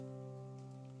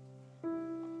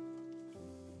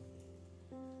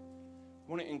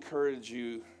want to encourage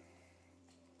you,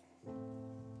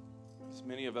 as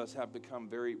many of us have become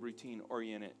very routine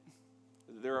oriented.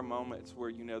 There are moments where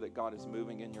you know that God is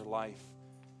moving in your life,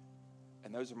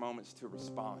 and those are moments to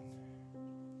respond.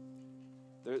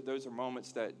 Those are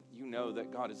moments that you know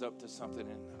that God is up to something,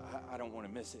 and I don't want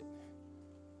to miss it.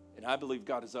 And I believe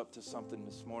God is up to something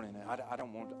this morning, and I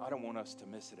don't want us to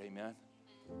miss it. Amen.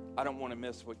 I don't want to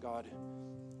miss what God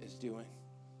is doing.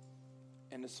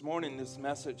 And this morning, this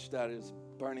message that is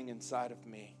burning inside of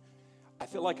me, I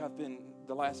feel like I've been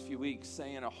the last few weeks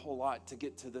saying a whole lot to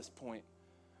get to this point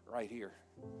right here.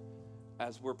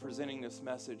 As we're presenting this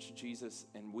message, Jesus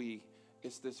and we,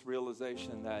 it's this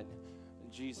realization that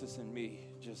Jesus and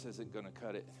me just isn't going to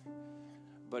cut it.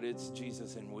 But it's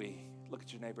Jesus and we. Look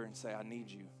at your neighbor and say, I need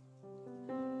you.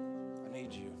 I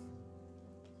need you.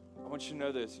 I want you to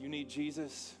know this. You need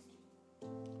Jesus.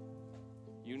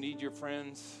 You need your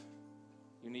friends.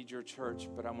 You need your church.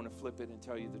 But I'm going to flip it and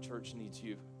tell you the church needs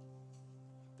you.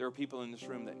 There are people in this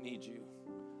room that need you.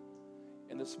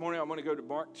 And this morning I want to go to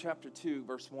Mark chapter 2,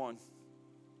 verse 1.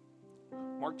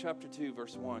 Mark chapter 2,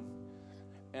 verse 1.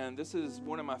 And this is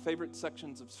one of my favorite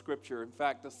sections of Scripture. In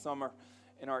fact, this summer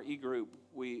in our e-group,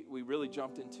 we really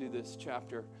jumped into this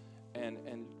chapter and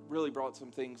really brought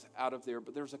some things out of there.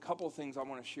 But there's a couple of things I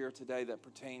want to share today that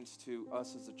pertains to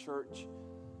us as a church.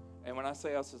 And when I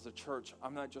say us as a church,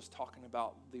 I'm not just talking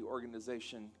about the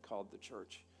organization called the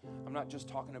church. I'm not just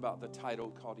talking about the title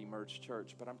called Emerge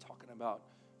Church, but I'm talking about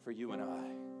for you and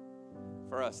I.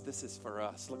 For us, this is for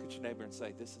us. Look at your neighbor and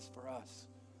say, this is for us.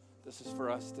 This is for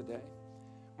us today.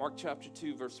 Mark chapter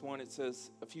 2, verse 1, it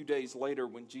says, a few days later,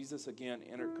 when Jesus again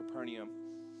entered Capernaum,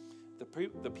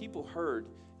 the people heard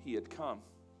he had come.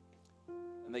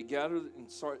 And they gathered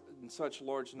in such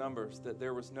large numbers that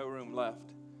there was no room left,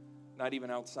 not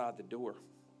even outside the door.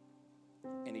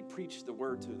 And he preached the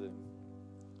word to them.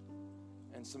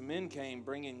 And some men came,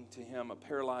 bringing to him a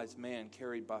paralyzed man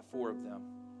carried by 4 of them.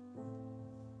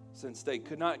 Since they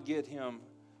could not get him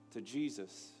to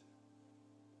Jesus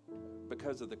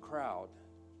because of the crowd,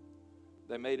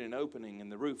 they made an opening in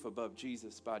the roof above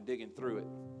Jesus by digging through it,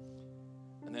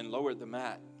 and then lowered the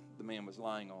mat the man was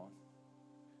lying on.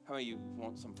 How many of you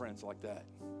want some friends like that?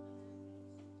 You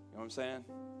know what I'm saying?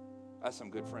 That's some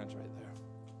good friends right there.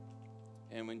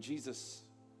 And when Jesus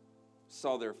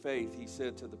saw their faith, he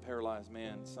said to the paralyzed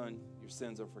man, son, your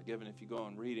sins are forgiven. If you go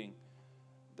on reading,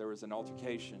 there was an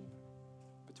altercation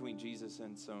between Jesus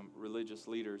and some religious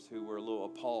leaders who were a little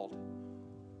appalled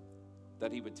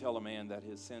that he would tell a man that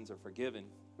his sins are forgiven.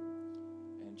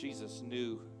 And Jesus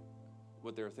knew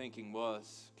what their thinking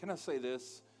was. Can I say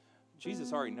this?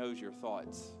 Jesus already knows your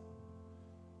thoughts.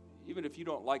 Even if you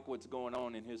don't like what's going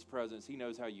on in his presence, he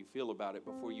knows how you feel about it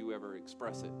before you ever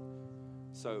express it.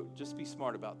 So just be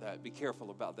smart about that. Be careful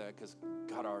about that because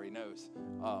God already knows.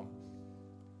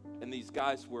 And these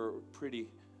guys were pretty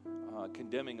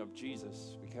condemning of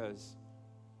Jesus because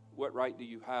what right do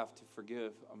you have to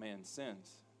forgive a man's sins?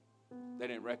 They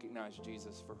didn't recognize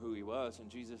Jesus for who he was. And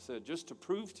Jesus said, just to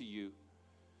prove to you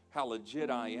how legit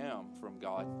I am from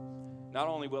God, not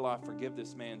only will I forgive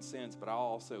this man's sins, but I'll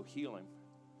also heal him.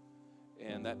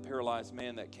 And that paralyzed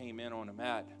man that came in on a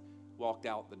mat walked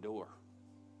out the door.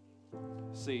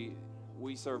 See,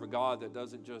 we serve a God that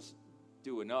doesn't just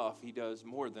do enough. He does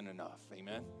more than enough.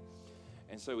 Amen.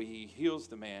 And so he heals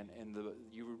the man. And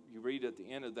you read at the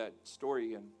end of that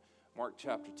story in Mark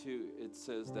chapter 2, it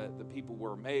says that the people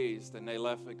were amazed and they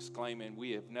left exclaiming,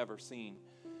 we have never seen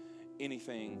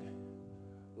anything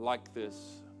like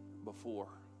this before.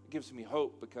 It gives me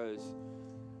hope because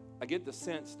I get the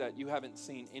sense that you haven't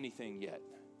seen anything yet.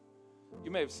 You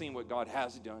may have seen what God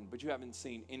has done, but you haven't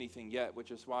seen anything yet,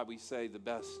 which is why we say the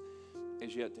best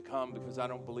is yet to come, because I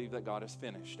don't believe that God is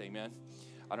finished. Amen.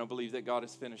 I don't believe that God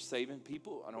has finished saving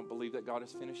people. I don't believe that God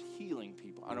has finished healing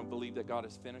people. I don't believe that God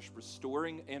has finished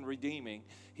restoring and redeeming.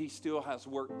 He still has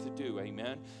work to do.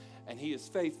 Amen. And he is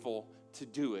faithful to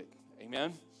do it.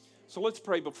 Amen. So let's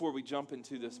pray before we jump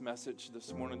into this message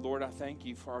this morning. Lord, I thank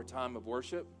you for our time of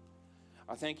worship.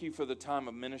 I thank you for the time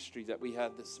of ministry that we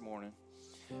had this morning.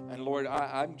 And Lord,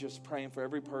 I'm just praying for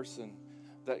every person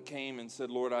that came and said,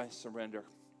 Lord, I surrender.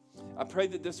 I pray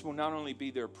that this will not only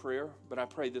be their prayer, but I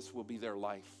pray this will be their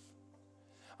life.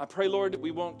 I pray, Lord, that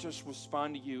we won't just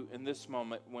respond to you in this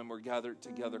moment when we're gathered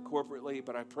together corporately,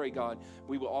 but I pray, God,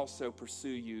 we will also pursue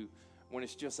you when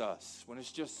it's just us, when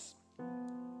it's just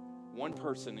one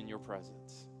person in your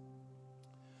presence.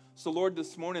 So, Lord,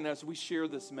 this morning as we share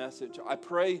this message, I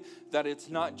pray that it's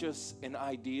not just an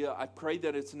idea. I pray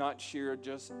that it's not shared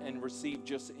just and received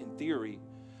just in theory,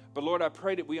 But Lord, I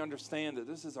pray that we understand that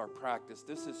this is our practice.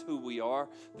 This is who we are.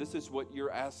 This is what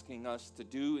you're asking us to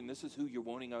do, and this is who you're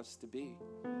wanting us to be.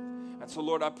 And so,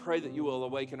 Lord, I pray that you will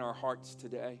awaken our hearts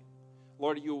today.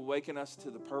 Lord, you awaken us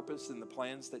to the purpose and the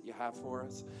plans that you have for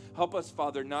us. Help us,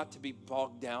 Father, not to be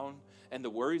bogged down in the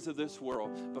worries of this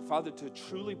world, but, Father, to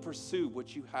truly pursue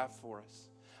what you have for us.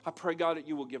 I pray, God, that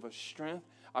you will give us strength.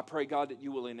 I pray, God, that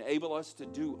you will enable us to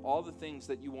do all the things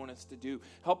that you want us to do.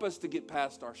 Help us to get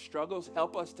past our struggles.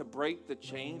 Help us to break the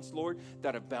chains, Lord,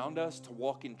 that have bound us, to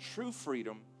walk in true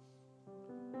freedom.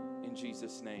 In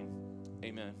Jesus' name,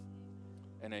 amen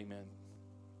and amen.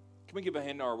 Can we give a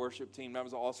hand to our worship team? That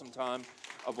was an awesome time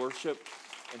of worship.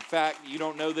 In fact, you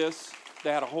don't know this.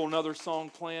 They had a whole nother song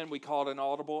planned. We called an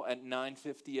audible at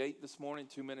 9:58 this morning,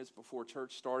 2 minutes before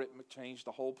church started. Changed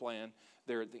the whole plan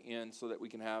there at the end so that we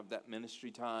can have that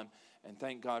ministry time. And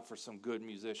thank God for some good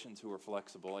musicians who are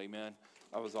flexible. Amen.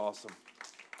 That was awesome.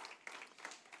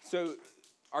 So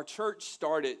our church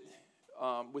started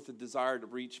with a desire to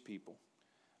reach people,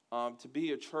 to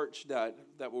be a church that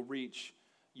will reach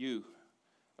you,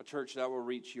 a church that will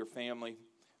reach your family,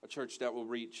 a church that will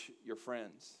reach your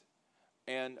friends.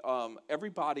 And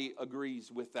everybody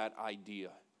agrees with that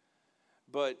idea.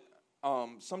 But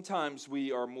sometimes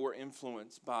we are more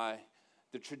influenced by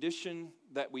the tradition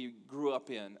that we grew up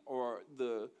in, or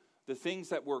the things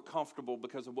that we're comfortable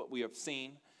because of what we have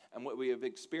seen and what we have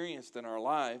experienced in our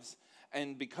lives.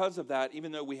 And because of that,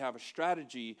 even though we have a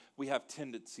strategy, we have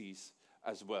tendencies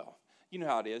as well. You know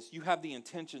how it is. You have the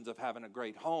intentions of having a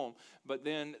great home, but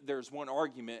then there's one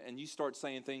argument, and you start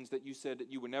saying things that you said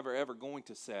that you were never, ever going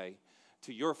to say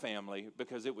to your family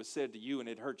because it was said to you and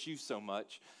it hurt you so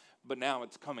much. But now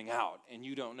it's coming out, and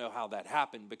you don't know how that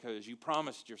happened because you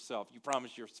promised yourself, you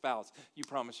promised your spouse, you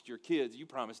promised your kids, you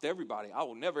promised everybody, I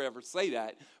will never, ever say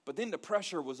that. But then the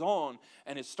pressure was on,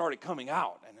 and it started coming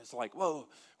out. And it's like, whoa,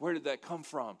 where did that come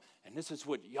from? And this is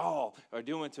what y'all are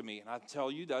doing to me. And I tell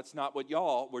you, that's not what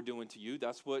y'all were doing to you.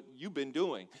 That's what you've been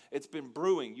doing. It's been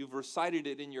brewing. You've recited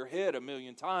it in your head a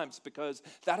million times because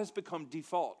that has become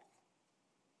default.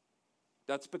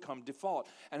 That's become default.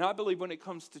 And I believe when it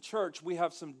comes to church, we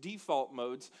have some default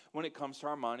modes when it comes to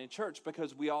our mind in church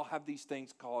because we all have these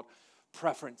things called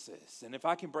preferences. And if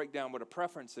I can break down what a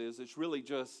preference is, it's really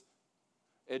just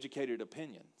educated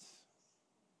opinions.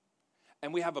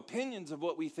 And we have opinions of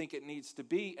what we think it needs to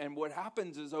be. And what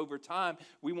happens is over time,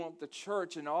 we want the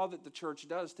church and all that the church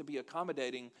does to be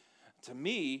accommodating to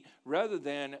me, rather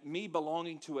than me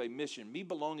belonging to a mission, me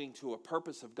belonging to a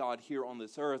purpose of God here on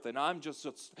this earth, and I'm just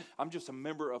a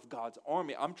member of God's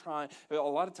army. A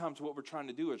lot of times what we're trying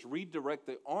to do is redirect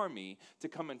the army to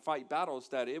come and fight battles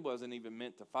that it wasn't even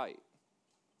meant to fight.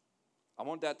 I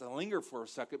want that to linger for a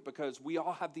second because we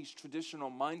all have these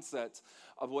traditional mindsets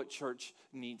of what church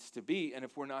needs to be. And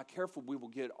if we're not careful, we will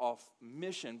get off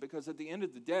mission because at the end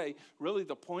of the day, really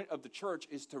the point of the church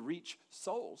is to reach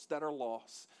souls that are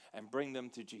lost and bring them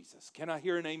to Jesus. Can I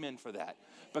hear an amen for that?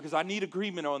 Because I need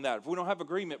agreement on that. If we don't have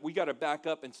agreement, we got to back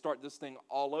up and start this thing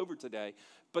all over today.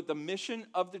 But the mission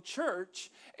of the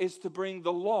church is to bring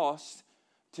the lost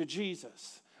to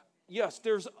Jesus. Yes,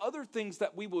 there's other things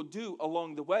that we will do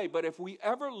along the way, but if we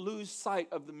ever lose sight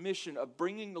of the mission of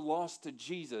bringing the lost to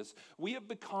Jesus, we have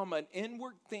become an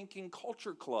inward-thinking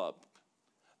culture club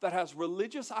that has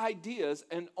religious ideas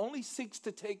and only seeks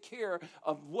to take care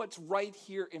of what's right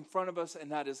here in front of us,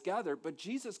 and that is gathered. But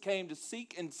Jesus came to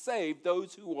seek and save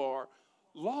those who are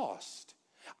lost.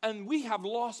 And we have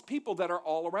lost people that are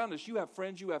all around us. You have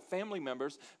friends, you have family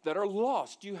members that are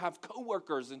lost. You have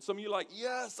coworkers, and some of you are like,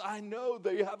 yes, I know,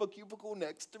 they have a cubicle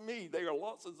next to me. They are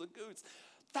lost as a goose.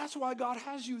 That's why God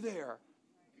has you there,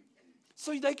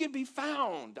 so they can be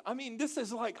found. I mean, this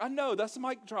is like, I know that's a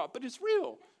mic drop, but it's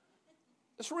real.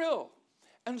 It's real.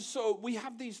 And so we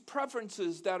have these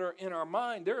preferences that are in our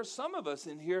mind. There are some of us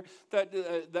in here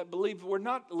that believe we're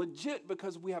not legit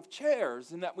because we have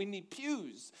chairs and that we need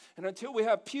pews. And until we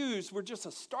have pews, we're just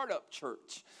a startup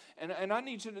church. And I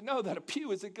need you to know that a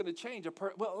pew isn't going to change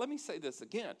well, let me say this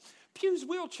again. Pews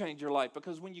will change your life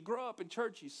because when you grow up in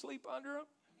church, you sleep under them.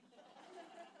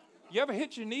 You ever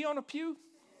hit your knee on a pew?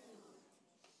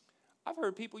 I've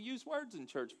heard people use words in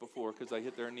church before because they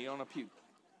hit their knee on a pew.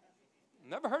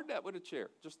 Never heard that with a chair.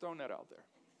 Just throwing that out there.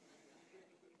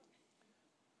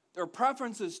 There are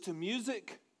preferences to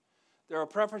music. There are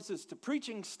preferences to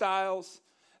preaching styles.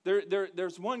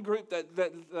 There's one group that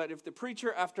if the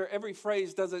preacher after every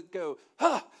phrase doesn't go,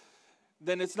 ha,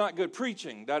 then it's not good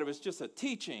preaching. That it was just a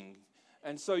teaching.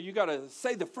 And so you got to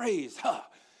say the phrase, ha,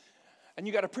 and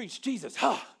you got to preach Jesus,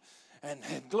 ha, and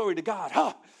glory to God,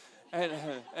 ha.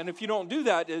 And if you don't do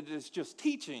that, it's just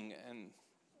teaching. And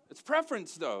it's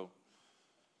preference, though.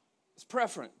 It's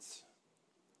preference.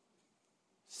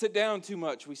 Sit down too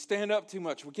much. We stand up too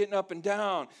much. We're getting up and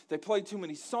down. They play too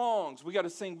many songs. We got to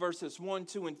sing verses 1,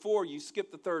 2, and 4. You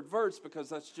skip the third verse because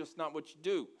that's just not what you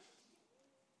do.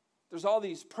 There's all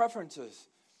these preferences.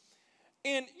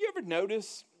 And you ever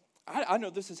notice, I know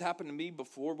this has happened to me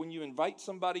before, when you invite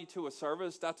somebody to a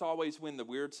service, that's always when the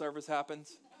weird service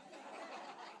happens.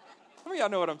 I mean, I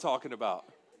know what I'm talking about.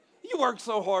 You work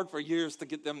so hard for years to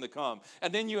get them to come.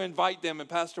 And then you invite them, and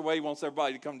Pastor Wade wants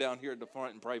everybody to come down here at the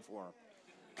front and pray for them.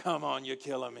 Come on, you're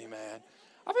killing me, man.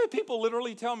 I've had people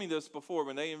literally tell me this before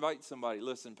when they invite somebody.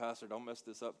 Listen, Pastor, don't mess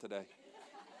this up today.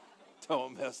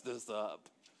 Don't mess this up.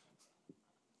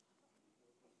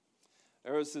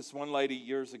 There was this one lady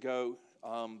years ago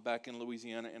back in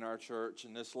Louisiana in our church,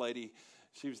 and this lady,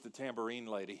 she was the tambourine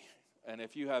lady. And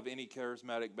if you have any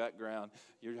charismatic background,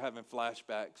 you're having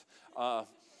flashbacks.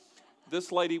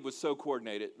 This lady was so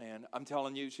coordinated, man. I'm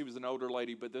telling you, she was an older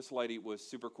lady, but this lady was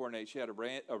super coordinated. She had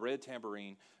a red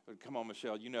tambourine. Come on,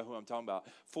 Michelle, you know who I'm talking about.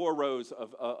 4 rows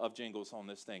of jingles on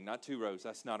this thing. Not 2 rows.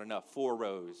 That's not enough. 4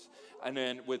 rows. And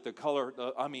then with the color,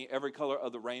 every color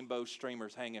of the rainbow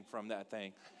streamers hanging from that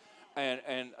thing.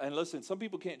 And listen, some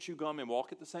people can't chew gum and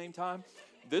walk at the same time.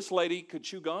 This lady could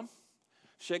chew gum,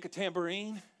 shake a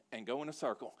tambourine, and go in a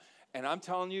circle. And I'm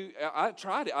telling you, I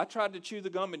tried it. I tried to chew the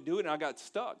gum and do it, and I got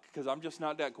stuck because I'm just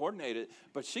not that coordinated.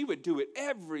 But she would do it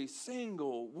every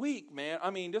single week, man. I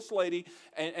mean, this lady,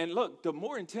 and look, the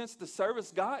more intense the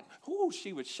service got,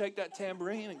 she would shake that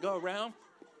tambourine and go around.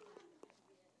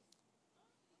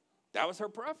 That was her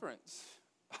preference.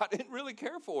 I didn't really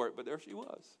care for it, but there she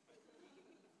was.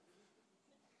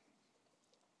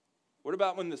 What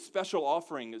about when the special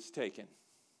offering is taken,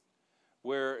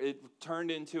 where it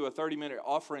turned into a 30-minute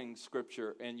offering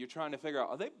scripture, and you're trying to figure out,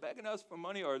 are they begging us for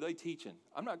money or are they teaching?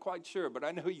 I'm not quite sure, but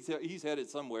I know he's headed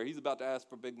somewhere. He's about to ask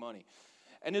for big money.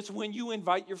 And it's when you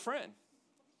invite your friend.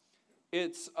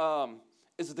 It's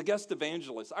the guest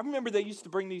evangelist. I remember they used to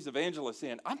bring these evangelists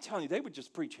in. I'm telling you, they would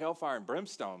just preach hellfire and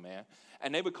brimstone, man,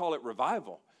 and they would call it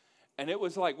revival. And it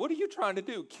was like, what are you trying to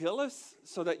do? Kill us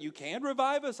so that you can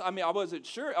revive us? I mean, I wasn't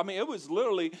sure. I mean, it was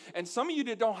literally, and some of you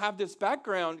that don't have this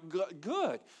background,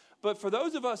 good. But for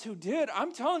those of us who did,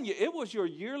 I'm telling you, it was your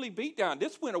yearly beatdown.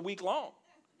 This went a week long.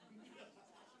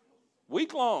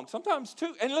 Week long, sometimes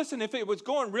 2. And listen, if it was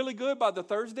going really good by the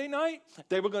Thursday night,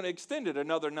 they were going to extend it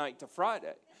another night to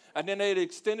Friday. And then they'd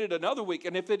extend it another week.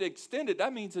 And if it extended,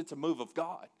 that means it's a move of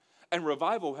God. And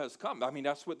revival has come. I mean,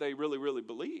 that's what they really, really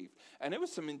believed. And it was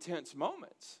some intense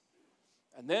moments.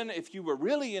 And then if you were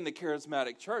really in the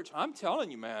charismatic church, I'm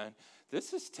telling you, man,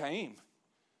 this is tame.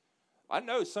 I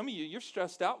know some of you, you're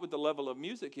stressed out with the level of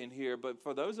music in here, but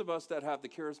for those of us that have the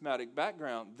charismatic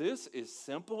background, this is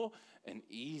simple and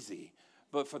easy.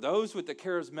 But for those with the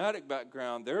charismatic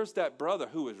background, there's that brother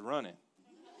who is running.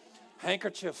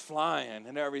 Handkerchief flying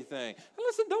and everything. And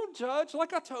listen, don't judge.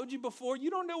 Like I told you before,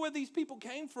 you don't know where these people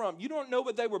came from. You don't know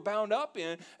what they were bound up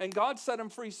in. And God set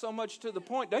them free so much to the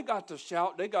point they got to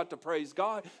shout, they got to praise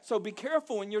God. So be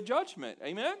careful in your judgment.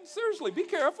 Amen? Seriously, be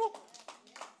careful.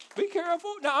 Be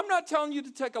careful. Now, I'm not telling you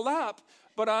to take a lap,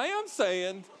 but I am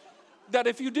saying that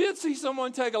if you did see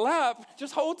someone take a lap,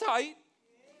 just hold tight.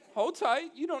 Hold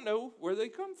tight. You don't know where they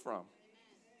come from.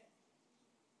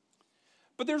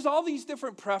 But there's all these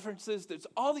different preferences. There's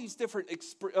all these different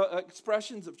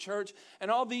expressions of church and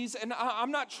all these. And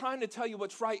I'm not trying to tell you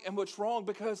what's right and what's wrong,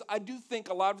 because I do think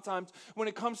a lot of times when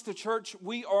it comes to church,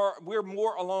 we're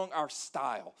more along our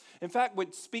style. In fact,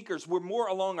 with speakers, we're more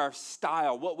along our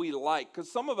style, what we like.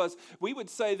 Because some of us, we would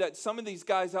say that some of these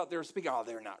guys out there speaking,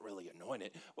 they're not really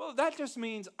anointed. Well, that just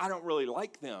means I don't really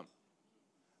like them.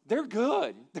 They're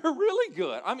good. They're really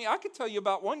good. I mean, I could tell you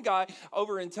about one guy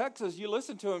over in Texas. You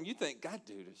listen to him, you think, God,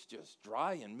 dude is just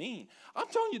dry and mean. I'm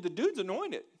telling you, the dude's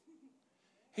anointed.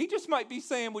 He just might be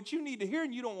saying what you need to hear,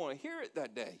 and you don't want to hear it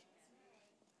that day.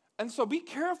 And so be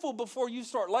careful before you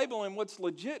start labeling what's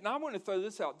legit. And I want to throw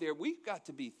this out there. We've got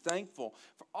to be thankful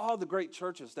for all the great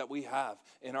churches that we have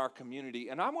in our community.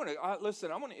 And I want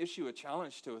to issue a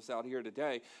challenge to us out here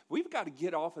today. We've got to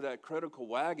get off of that critical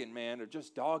wagon, man, of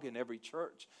just dogging every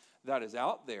church that is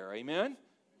out there. Amen?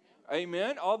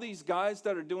 Amen. All these guys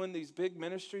that are doing these big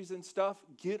ministries and stuff,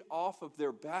 get off of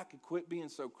their back and quit being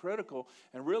so critical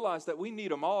and realize that we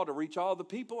need them all to reach all the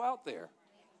people out there.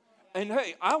 And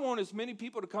hey, I want as many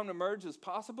people to come to Merge as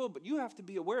possible, but you have to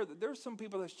be aware that there's some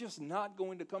people that's just not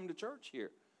going to come to church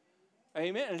here.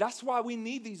 Amen. And that's why we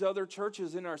need these other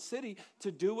churches in our city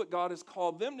to do what God has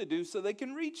called them to do so they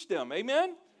can reach them.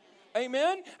 Amen.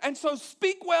 Amen. And so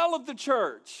speak well of the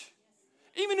church,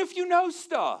 even if you know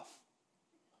stuff.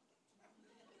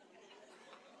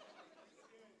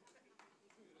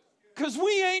 Because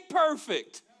we ain't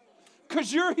perfect.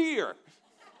 Because you're here.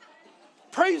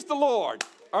 Praise the Lord.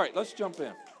 All right, let's jump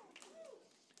in.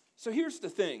 So here's the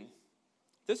thing.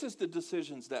 This is the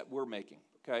decisions that we're making,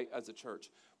 okay, as a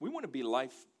church. We want to be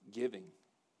life-giving.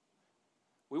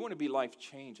 We want to be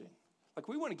life-changing. Like,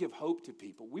 we want to give hope to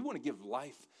people. We want to give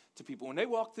life to people. When they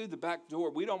walk through the back door,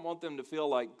 we don't want them to feel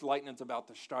like lightning's about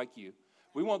to strike you.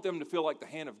 We want them to feel like the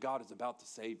hand of God is about to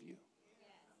save you.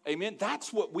 Amen.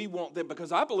 That's what we want them,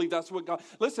 because I believe that's what God.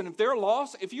 Listen, if they're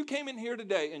lost, if you came in here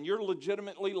today and you're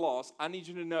legitimately lost, I need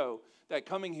you to know that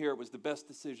coming here was the best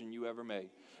decision you ever made,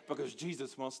 because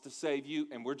Jesus wants to save you,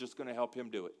 and we're just going to help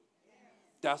him do it.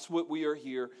 That's what we are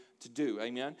here to do.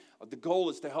 Amen. The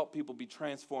goal is to help people be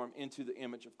transformed into the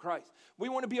image of Christ. We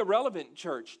want to be a relevant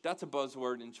church. That's a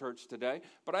buzzword in church today,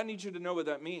 but I need you to know what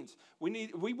that means.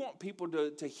 We want people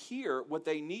to hear what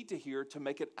they need to hear to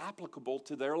make it applicable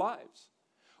to their lives.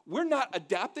 We're not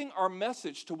adapting our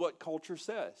message to what culture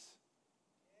says.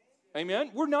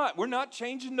 Amen? We're not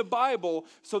changing the Bible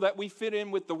so that we fit in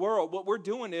with the world. What we're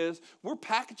doing is we're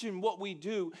packaging what we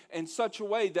do in such a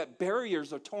way that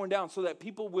barriers are torn down so that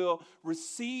people will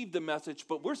receive the message,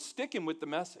 but we're sticking with the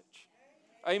message.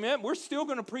 Amen? We're still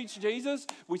going to preach Jesus.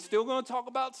 We're still going to talk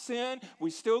about sin. We're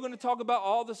still going to talk about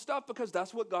all the stuff, because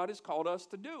that's what God has called us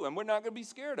to do, and we're not going to be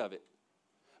scared of it.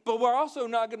 But we're also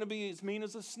not going to be as mean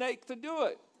as a snake to do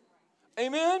it.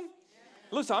 Amen?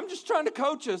 Listen, I'm just trying to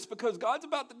coach us, because God's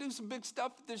about to do some big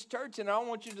stuff at this church, and I don't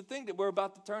want you to think that we're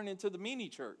about to turn into the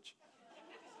meanie church.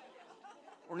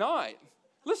 We're not.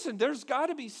 Listen, there's got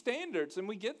to be standards, and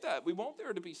we get that. We want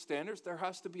there to be standards. There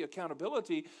has to be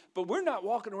accountability, but we're not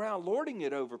walking around lording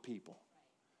it over people.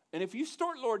 And if you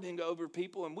start lording it over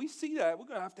people, and we see that, we're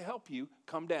going to have to help you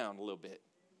come down a little bit.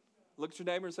 Look at your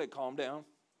neighbor and say, calm down.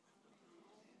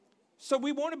 So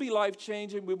we want to be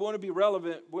life-changing. We want to be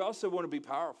relevant. We also want to be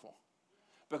powerful.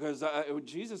 Because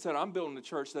Jesus said, I'm building a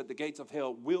church that the gates of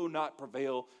hell will not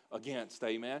prevail against.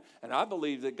 Amen. And I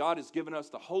believe that God has given us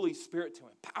the Holy Spirit to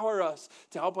empower us,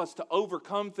 to help us to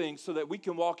overcome things so that we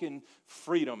can walk in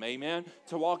freedom. Amen.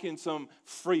 To walk in some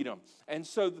freedom. And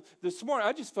so this morning,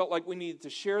 I just felt like we needed to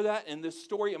share that. And this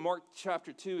story in Mark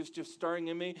chapter 2 is just stirring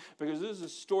in me, because this is a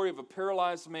story of a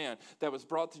paralyzed man that was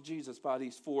brought to Jesus by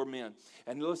these 4 men.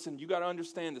 And listen, you got to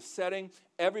understand the setting.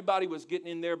 Everybody was getting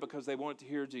in there because they wanted to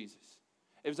hear Jesus.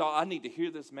 It was all, I need to hear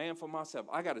this man for myself.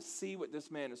 I got to see what this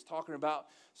man is talking about.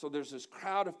 So there's this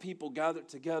crowd of people gathered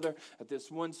together at this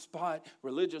one spot.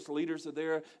 Religious leaders are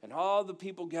there, and all the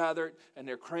people gathered, and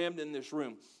they're crammed in this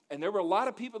room. And there were a lot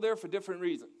of people there for different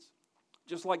reasons,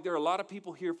 just like there are a lot of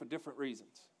people here for different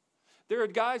reasons. There are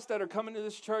guys that are coming to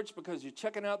this church because you're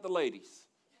checking out the ladies.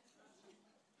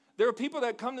 There are people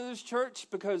that come to this church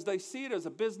because they see it as a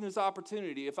business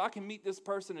opportunity. If I can meet this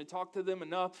person and talk to them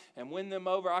enough and win them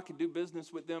over, I can do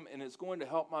business with them, and it's going to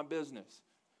help my business.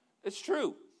 It's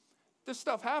true. This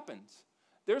stuff happens.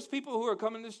 There's people who are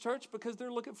coming to this church because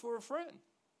they're looking for a friend.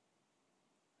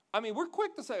 I mean, we're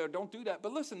quick to say, oh, don't do that.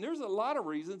 But listen, there's a lot of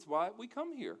reasons why we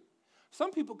come here.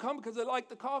 Some people come because they like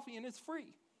the coffee and it's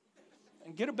free,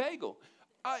 and get a bagel.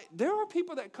 There are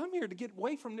people that come here to get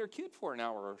away from their kid for an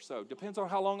hour or so. Depends on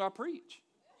how long I preach.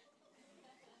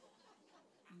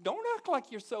 Don't act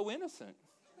like you're so innocent.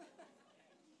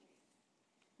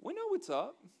 We know what's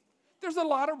up. There's a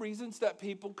lot of reasons that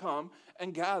people come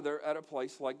and gather at a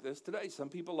place like this today. Some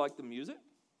people like the music.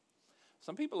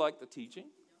 Some people like the teaching.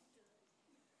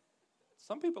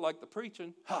 Some people like the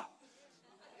preaching. Ha!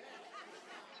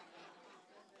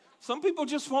 Some people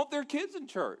just want their kids in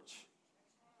church.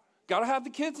 Got to have the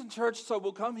kids in church, so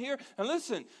we'll come here. And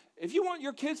listen, if you want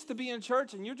your kids to be in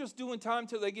church and you're just doing time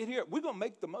till they get here, we're going to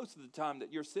make the most of the time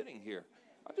that you're sitting here.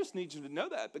 I just need you to know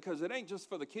that, because it ain't just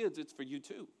for the kids, it's for you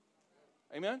too.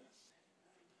 Amen?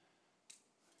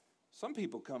 Some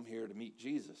people come here to meet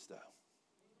Jesus, though.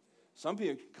 Some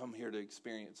people come here to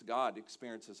experience God,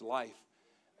 experience his life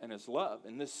and his love.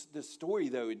 And this story,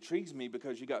 though, intrigues me,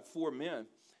 because you got 4 men,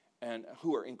 and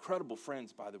who are incredible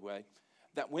friends, by the way,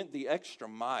 that went the extra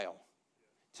mile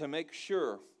to make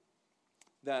sure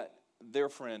that their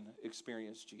friend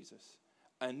experienced Jesus.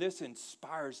 And this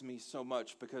inspires me so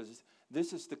much, because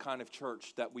this is the kind of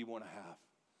church that we want to have.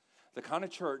 The kind of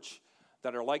church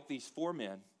that are like these 4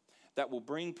 men that will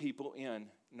bring people in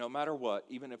no matter what,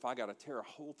 even if I got to tear a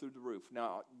hole through the roof.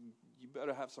 Now, you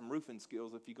better have some roofing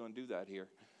skills if you're going to do that here,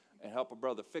 and help a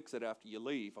brother fix it after you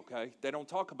leave, okay? They don't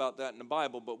talk about that in the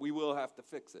Bible, but we will have to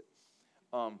fix it.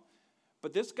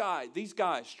 But these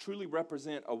guys truly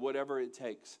represent a whatever it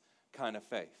takes kind of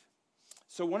faith.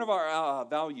 So one of our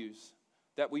values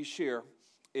that we share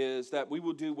is that we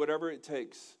will do whatever it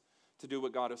takes to do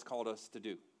what God has called us to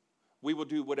do. We will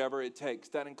do whatever it takes.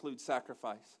 That includes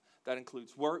sacrifice. That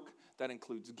includes work. That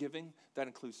includes giving. That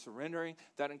includes surrendering.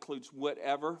 That includes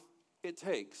whatever it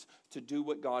takes to do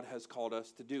what God has called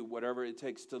us to do. Whatever it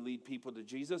takes to lead people to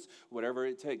Jesus. Whatever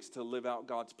it takes to live out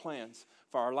God's plans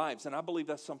for our lives. And I believe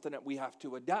that's something that we have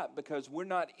to adapt, because we're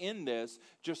not in this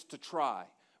just to try.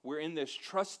 We're in this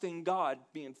trusting God,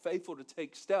 being faithful to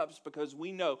take steps, because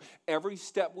we know every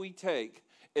step we take,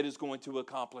 it is going to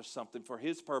accomplish something for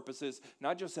His purposes,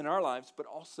 not just in our lives, but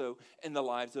also in the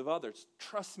lives of others.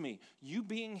 Trust me, you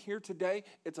being here today,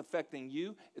 it's affecting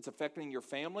you. It's affecting your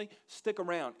family. Stick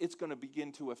around. It's going to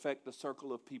begin to affect the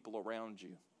circle of people around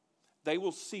you. They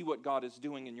will see what God is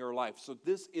doing in your life. So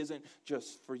this isn't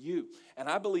just for you. And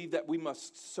I believe that we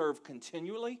must serve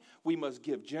continually. We must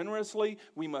give generously.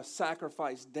 We must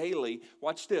sacrifice daily.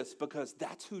 Watch this, because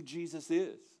that's who Jesus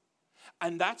is.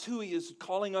 And that's who He is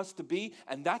calling us to be.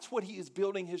 And that's what He is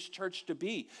building His church to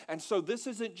be. And so this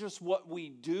isn't just what we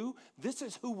do. This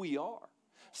is who we are.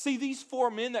 See, these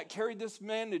 4 men that carried this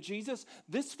man to Jesus,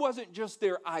 this wasn't just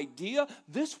their idea.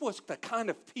 This was the kind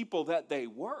of people that they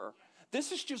were.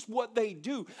 This is just what they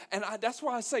do. And that's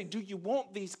why I say, do you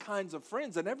want these kinds of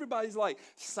friends? And everybody's like,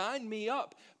 sign me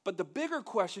up. But the bigger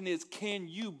question is, can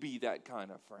you be that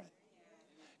kind of friend?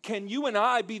 Can you and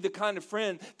I be the kind of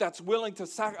friend that's willing to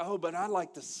sacrifice? Oh, but I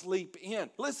like to sleep in.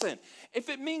 Listen, if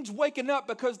it means waking up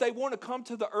because they want to come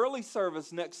to the early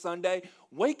service next Sunday,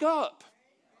 wake up.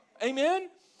 Amen?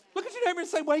 Look at your neighbor and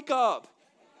say, wake up.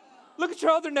 Look at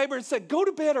your other neighbor and say, go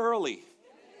to bed early.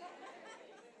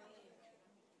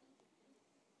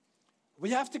 We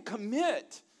have to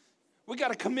commit. We got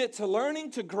to commit to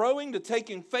learning, to growing, to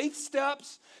taking faith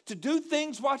steps, to do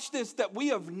things, watch this, that we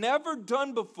have never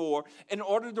done before in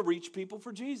order to reach people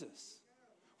for Jesus.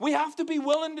 We have to be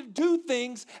willing to do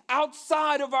things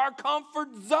outside of our comfort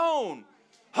zone.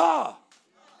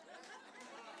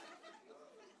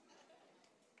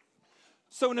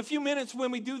 So in a few minutes when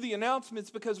we do the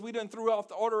announcements, because we done threw off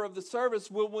the order of the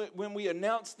service, when we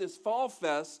announce this Fall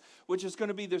Fest, which is going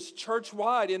to be this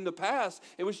church-wide. In the past,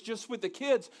 it was just with the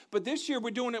kids. But this year we're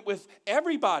doing it with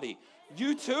everybody.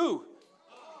 You too.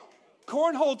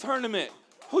 Cornhole tournament.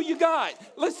 Who you got?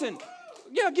 Listen,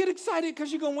 yeah, get excited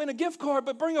because you're going to win a gift card,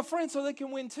 but bring a friend so they can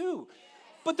win too.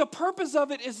 But the purpose of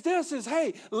it is this, is,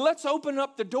 hey, let's open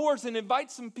up the doors and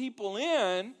invite some people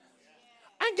in.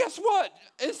 And guess what?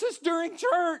 It's just during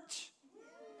church.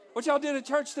 What y'all did at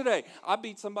church today? I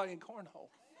beat somebody in cornhole.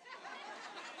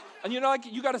 And you know, like,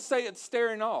 you got to say it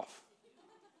staring off.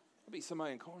 I beat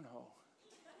somebody in cornhole.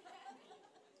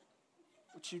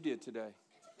 What you did today?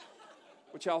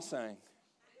 What y'all sang?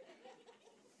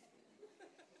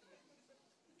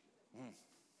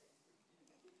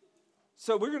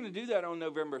 So we're going to do that on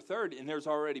November 3rd, and there's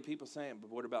already people saying,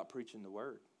 but what about preaching the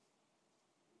word?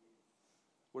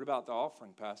 What about the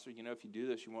offering, Pastor? You know, if you do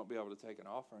this, you won't be able to take an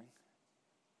offering.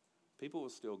 People will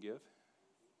still give.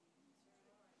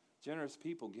 Generous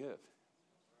people give.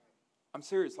 I'm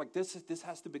serious. Like, this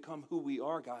has to become who we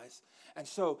are, guys. And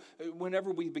so whenever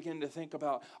we begin to think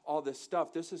about all this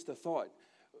stuff, this is the thought.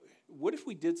 What if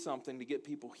we did something to get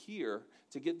people here,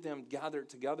 to get them gathered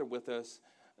together with us,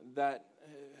 that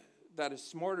is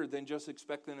smarter than just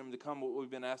expecting them to come what we've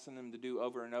been asking them to do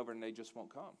over and over, and they just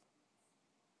won't come?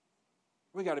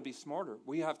 We got to be smarter.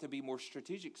 We have to be more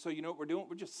strategic. So you know what we're doing?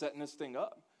 We're just setting this thing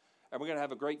up. And we're going to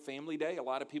have a great family day. A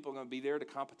lot of people are going to be there. The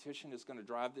competition is going to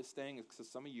drive this thing. Because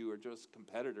some of you are just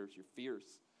competitors. You're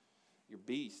fierce. You're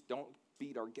beasts. Don't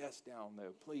beat our guests down,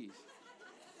 though, please.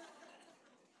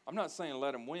 I'm not saying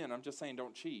let them win. I'm just saying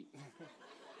don't cheat.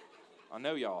 I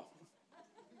know y'all.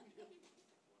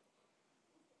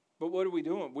 But what are we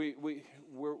doing?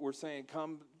 We're saying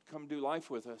come do life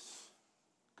with us.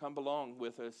 Come belong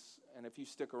with us, and if you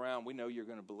stick around, we know you're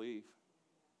going to believe.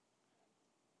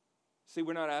 See,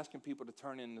 we're not asking people to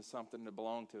turn into something to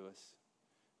belong to us.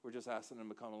 We're just asking them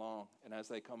to come along, and as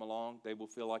they come along, they will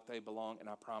feel like they belong, and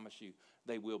I promise you,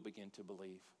 they will begin to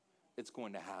believe. It's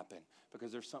going to happen,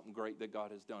 because there's something great that God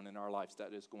has done in our lives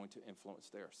that is going to influence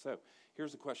there. So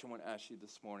here's the question I want to ask you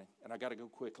this morning, and I got to go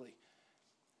quickly.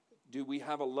 Do we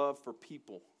have a love for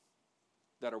people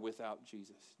that are without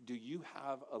Jesus? Do you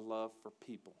have a love for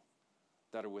people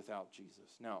that are without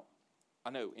Jesus? Now,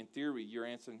 I know in theory you're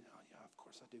answering, oh yeah, of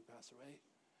course I do, Pastor Wade.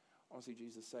 I want to see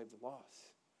Jesus save the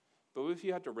lost. But what if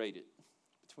you had to rate it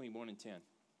between 1 and 10?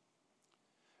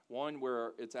 1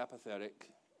 where it's apathetic,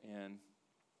 and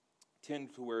 10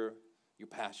 to where you're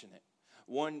passionate.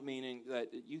 1 meaning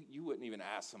that you wouldn't even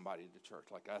ask somebody to church,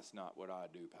 like that's not what I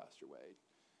do, Pastor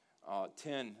Wade.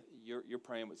 10, you're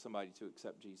praying with somebody to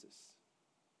accept Jesus.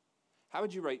 How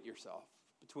would you rate yourself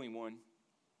between 1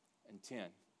 and 10?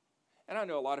 And I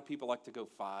know a lot of people like to go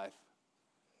 5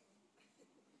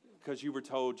 because you were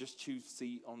told just choose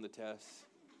C on the test.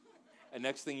 And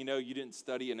next thing you know, you didn't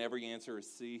study and every answer is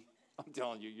C. I'm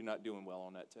telling you, you're not doing well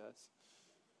on that test.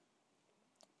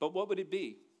 But what would it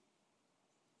be?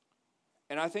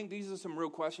 And I think these are some real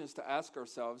questions to ask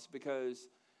ourselves, because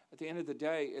at the end of the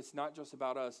day, it's not just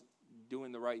about us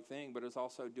doing the right thing, but it's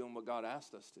also doing what God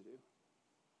asked us to do.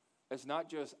 It's not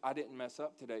just, I didn't mess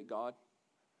up today, God.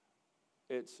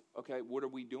 It's, okay, what are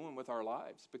we doing with our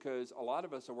lives? Because a lot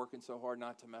of us are working so hard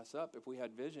not to mess up. If we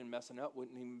had vision, messing up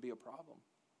wouldn't even be a problem.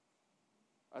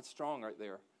 That's strong right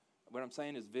there. What I'm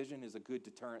saying is vision is a good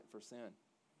deterrent for sin.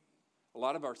 A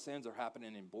lot of our sins are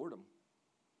happening in boredom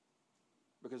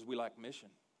because we lack mission.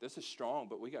 This is strong,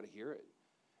 but we got to hear it.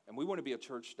 And we want to be a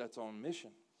church that's on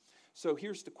mission. So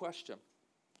here's the question.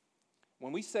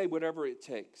 When we say whatever it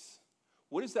takes,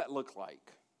 what does that look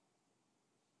like?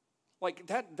 Like,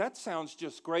 that sounds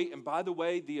just great. And by the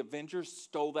way, the Avengers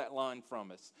stole that line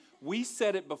from us. We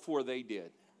said it before they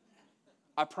did.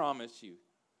 I promise you.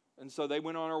 And so they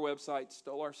went on our website,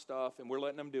 stole our stuff, and we're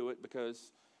letting them do it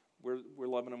because we're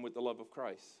loving them with the love of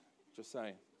Christ. Just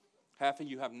saying. Half of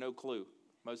you have no clue.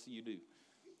 Most of you do.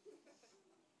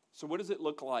 So what does it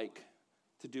look like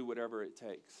to do whatever it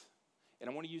takes? And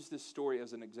I want to use this story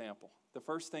as an example. The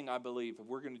first thing I believe, if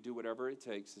we're going to do whatever it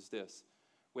takes, is this.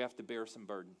 We have to bear some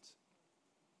burdens.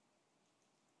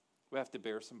 We have to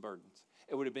bear some burdens.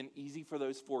 It would have been easy for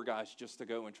those 4 guys just to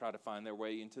go and try to find their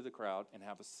way into the crowd and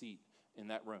have a seat in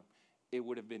that room. It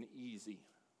would have been easy.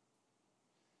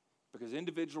 Because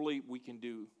individually, we can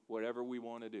do whatever we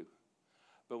want to do.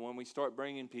 But when we start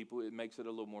bringing people, it makes it a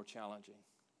little more challenging.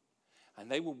 And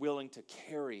they were willing to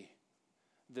carry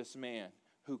this man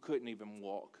who couldn't even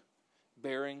walk,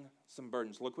 bearing some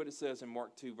burdens. Look what it says in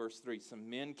Mark 2, verse 3. Some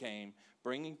men came,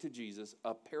 bringing to Jesus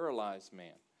a paralyzed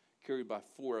man, carried by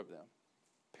 4 of them.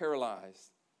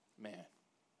 Paralyzed man.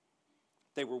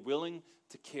 They were willing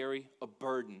to carry a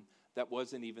burden that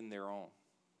wasn't even their own.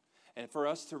 And for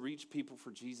us to reach people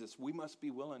for Jesus, we must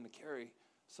be willing to carry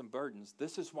some burdens.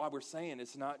 This is why we're saying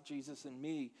it's not Jesus and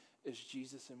me, it's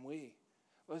Jesus and we.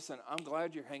 Listen, I'm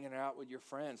glad you're hanging out with your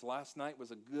friends. Last night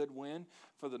was a good win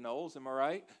for the Knowles, am I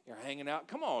right? You're hanging out.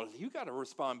 Come on, you got to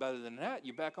respond better than that.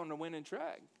 You're back on the winning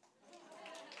track.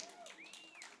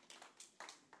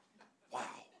 Wow.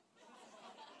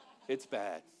 It's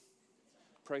bad.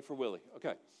 Pray for Willie.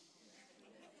 Okay.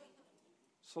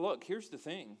 So look, here's the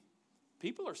thing.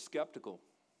 People are skeptical.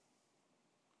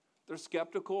 They're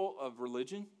skeptical of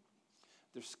religion.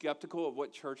 They're skeptical of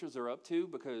what churches are up to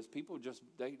because people just,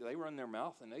 they run their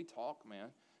mouth and they talk, man.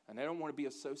 And they don't want to be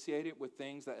associated with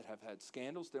things that have had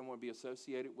scandals. They don't want to be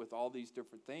associated with all these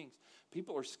different things.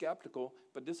 People are skeptical,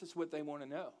 but this is what they want to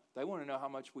know. They want to know how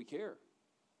much we care.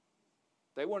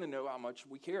 They want to know how much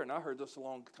we care. And I heard this a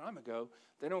long time ago.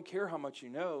 They don't care how much you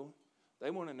know. They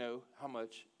want to know how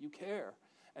much you care.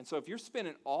 And so if you're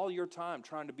spending all your time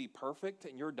trying to be perfect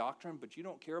in your doctrine, but you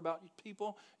don't care about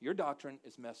people, your doctrine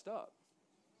is messed up.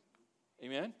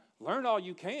 Amen? Learn all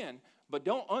you can, but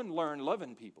don't unlearn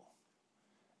loving people.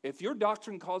 If your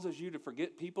doctrine causes you to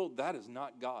forget people, that is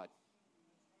not God.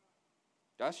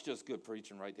 That's just good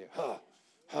preaching right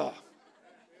there.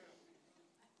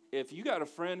 If you got a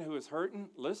friend who is hurting,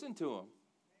 listen to him.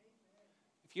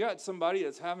 If you got somebody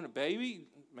that's having a baby,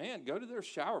 man, go to their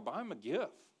shower, buy them a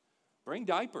gift. Bring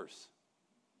diapers.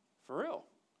 For real.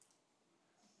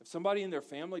 If somebody in their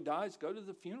family dies, go to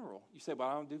the funeral. You say, well,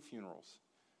 I don't do funerals.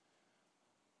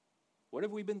 What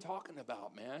have we been talking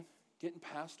about, man? Getting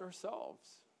past ourselves.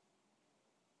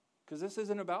 Because this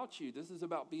isn't about you. This is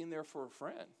about being there for a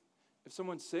friend. If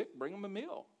someone's sick, bring them a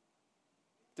meal.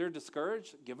 If they're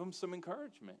discouraged, give them some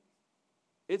encouragement.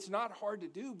 It's not hard to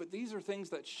do, but these are things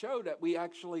that show that we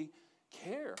actually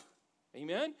care.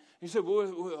 Amen? You said,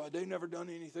 well, they've never done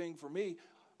anything for me.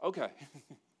 Okay.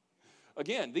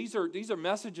 Again, these are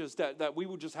messages that we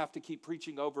will just have to keep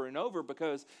preaching over and over,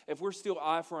 because if we're still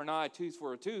eye for an eye, tooth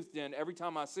for a tooth, then every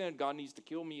time I sin, God needs to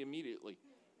kill me immediately.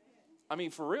 I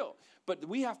mean, for real. But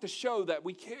we have to show that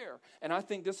we care. And I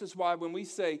think this is why when we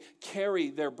say carry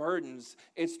their burdens,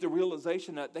 it's the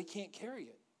realization that they can't carry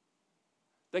it.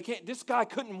 They can't. This guy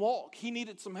couldn't walk. He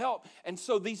needed some help. And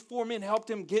so these 4 men helped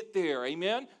him get there.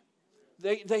 Amen?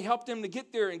 They helped him to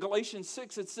get there. In Galatians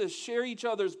 6, it says, share each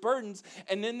other's burdens,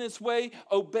 and in this way,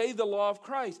 obey the law of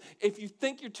Christ. If you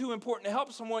think you're too important to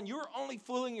help someone, you're only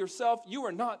fooling yourself. You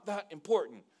are not that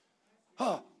important.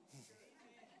 So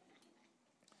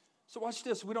watch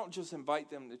this. We don't just invite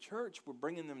them to church. We're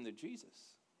bringing them to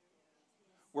Jesus.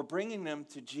 We're bringing them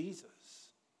to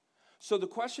Jesus. So the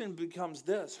question becomes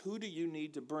this. Who do you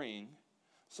need to bring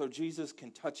so Jesus can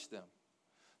touch them?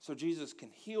 so Jesus can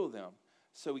heal them,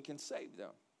 so he can save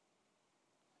them.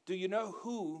 Do you know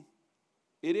who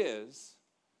it is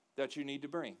that you need to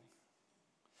bring?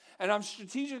 And I'm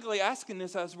strategically asking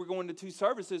this as we're going to 2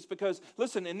 services because,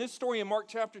 listen, in this story in Mark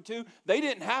chapter 2, they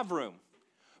didn't have room,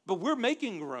 but we're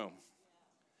making room.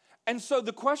 And so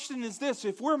the question is this: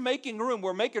 if we're making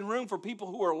room for people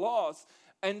who are lost,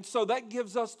 and so that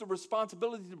gives us the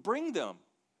responsibility to bring them.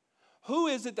 Who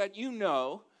is it that you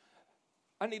know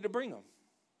I need to bring them?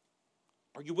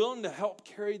 Are you willing to help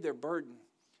carry their burden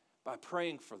by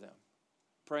praying for them,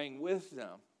 praying with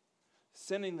them,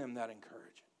 sending them that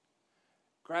encouragement,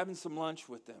 grabbing some lunch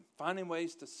with them, finding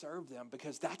ways to serve them,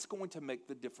 because that's going to make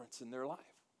the difference in their life.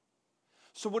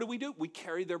 So what do? We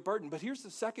carry their burden. But here's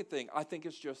the second thing I think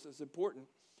is just as important,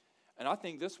 and I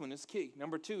think this one is key.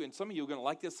 Number 2, and some of you are going to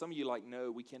like this, some of you are like,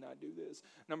 no, we cannot do this.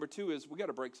 Number 2 is we got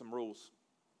to break some rules.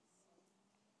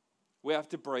 We have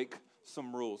to break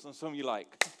some rules. And some of you are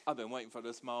like, I've been waiting for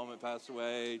this moment, Pastor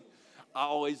Wade. I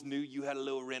always knew you had a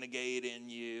little renegade in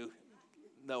you.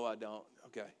 No, I don't.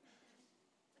 Okay.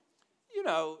 You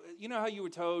know how you were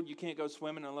told you can't go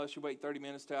swimming unless you wait 30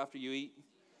 minutes till after you eat?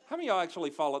 How many of y'all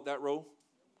actually followed that rule?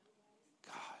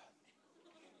 God.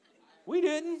 We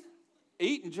didn't.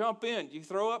 Eat and jump in. You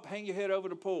throw up, hang your head over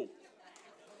the pool.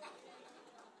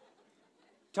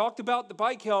 Talked about the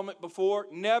bike helmet before.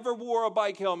 Never wore a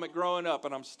bike helmet growing up,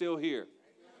 and I'm still here.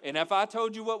 And if I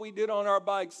told you what we did on our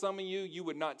bikes, some of you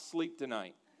would not sleep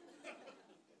tonight.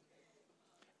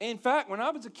 In fact, when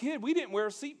I was a kid, we didn't wear a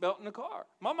seatbelt in the car.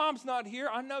 My mom's not here.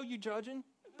 I know you judging,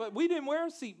 but we didn't wear a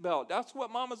seatbelt. That's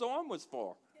what Mama's arm was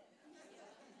for.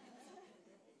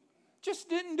 Just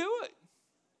didn't do it.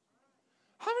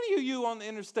 How many of you on the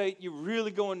interstate, you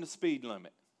really going the speed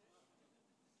limit?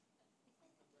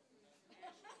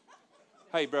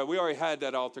 Hey, bro, we already had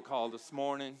that altar call this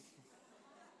morning.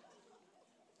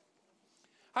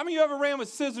 How many of you ever ran with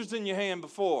scissors in your hand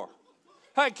before?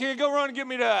 Hey, kid, go run and get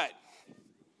me that.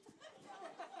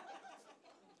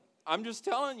 I'm just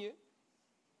telling you.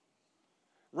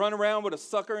 Run around with a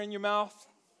sucker in your mouth.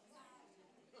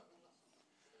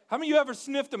 How many of you ever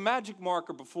sniffed a magic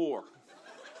marker before?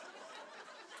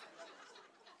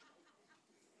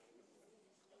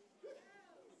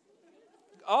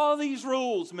 All these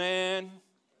rules, man.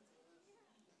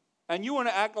 And you want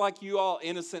to act like you all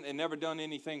innocent and never done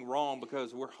anything wrong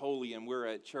because we're holy and we're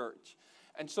at church.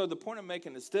 And so the point I'm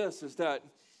making is this, is that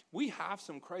we have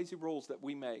some crazy rules that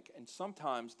we make. And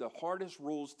sometimes the hardest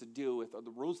rules to deal with are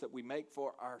the rules that we make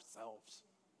for ourselves.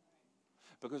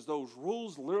 Because those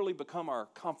rules literally become our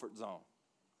comfort zone.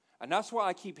 And that's why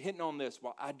I keep hitting on this.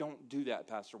 Well, I don't do that,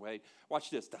 Pastor Wade. Watch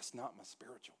this. That's not my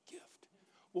spiritual gift.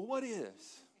 Well, what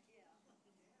is?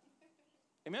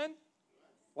 Amen?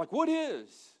 Like, what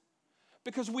is?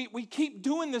 Because we keep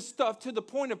doing this stuff to the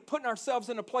point of putting ourselves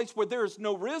in a place where there is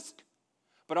no risk,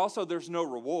 but also there's no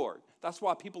reward. That's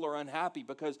why people are unhappy,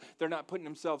 because they're not putting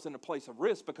themselves in a place of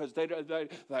risk, because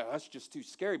that's just too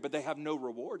scary, but they have no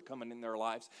reward coming in their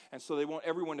lives. And so they want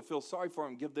everyone to feel sorry for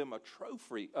them, give them a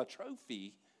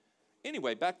trophy.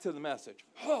 Anyway, back to the message.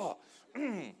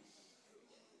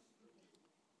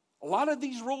 A lot of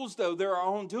these rules, though, they're our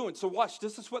own doing. So watch,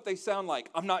 this is what they sound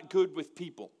like. I'm not good with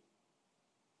people.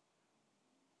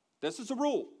 This is a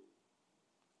rule.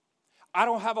 I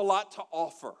don't have a lot to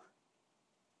offer.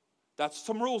 That's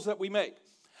some rules that we make.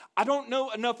 I don't know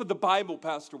enough of the Bible,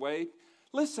 Pastor Wade.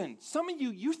 Listen, some of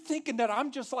you're thinking that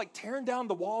I'm just like tearing down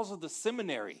the walls of the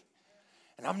seminary.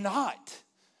 And I'm not.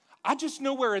 I just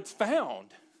know where it's found.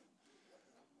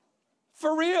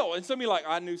 For real. And some of you are like,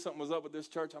 I knew something was up with this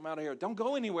church. I'm out of here. Don't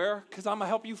go anywhere, because I'm going to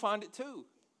help you find it too.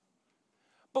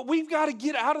 But we've got to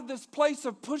get out of this place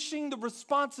of pushing the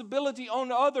responsibility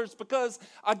on others, because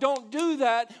I don't do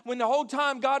that when the whole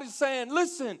time God is saying,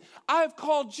 listen, I've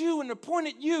called you and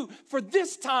appointed you for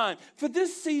this time, for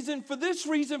this season, for this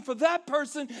reason, for that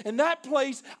person and that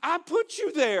place. I put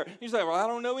you there. You say, well, I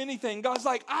don't know anything. God's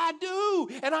like, I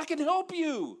do, and I can help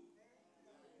you.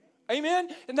 Amen?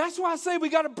 And that's why I say we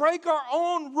got to break our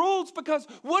own rules, because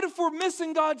what if we're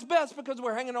missing God's best because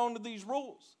we're hanging on to these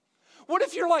rules? What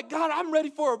if you're like, God, I'm ready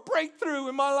for a breakthrough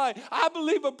in my life. I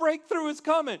believe a breakthrough is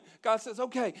coming. God says,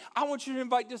 okay, I want you to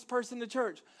invite this person to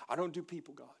church. I don't do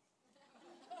people, God.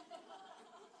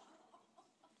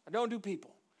 I don't do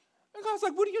people. And God's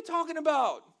like, what are you talking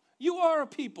about? You are a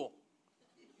people.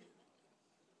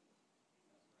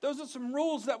 Those are some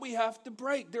rules that we have to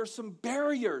break. There's some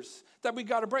barriers that we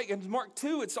got to break. And Mark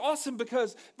 2, it's awesome,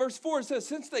 because verse 4 says,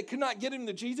 since they could not get him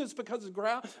to Jesus because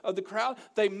of the crowd,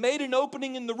 they made an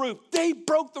opening in the roof. They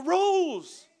broke the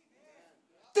rules.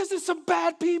 This is some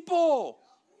bad people.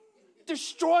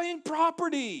 Destroying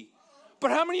property.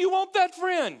 But how many of you want that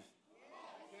friend?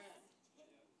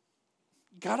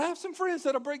 You got to have some friends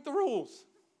that'll break the rules.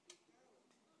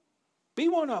 Be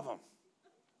one of them.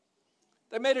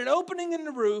 They made an opening in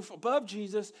the roof above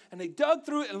Jesus, and they dug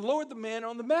through it and lowered the man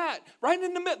on the mat. Right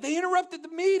in the middle. They interrupted the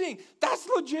meeting. That's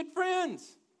legit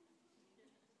friends.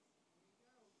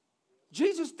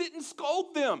 Jesus didn't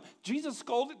scold them. Jesus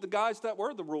scolded the guys that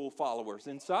were the rule followers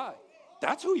inside.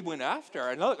 That's who he went after.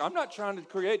 And look, I'm not trying to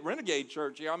create renegade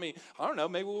church here. I mean, I don't know.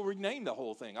 Maybe we'll rename the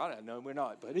whole thing. I don't know. We're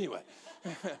not. But anyway.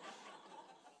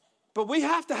 But we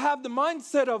have to have the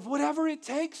mindset of whatever it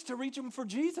takes to reach them for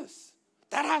Jesus.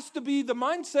 That has to be the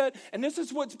mindset, and this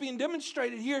is what's being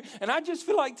demonstrated here. And I just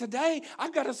feel like today,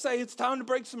 I've got to say it's time to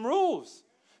break some rules.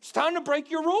 It's time to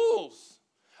break your rules.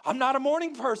 I'm not a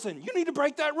morning person. You need to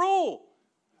break that rule.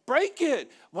 Break it.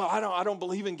 Well, I don't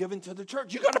believe in giving to the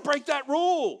church. You got to break that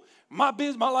rule. My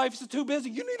life is too busy.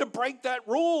 You need to break that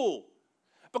rule.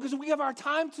 Because we give our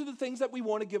time to the things that we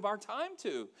want to give our time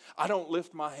to. I don't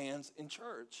lift my hands in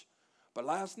church. But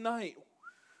last night,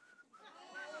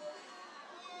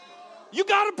 you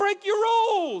got to break your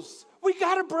rules. We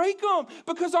got to break them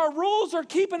because our rules are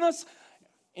keeping us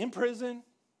in prison.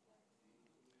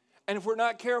 And if we're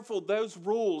not careful, those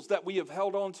rules that we have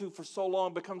held on to for so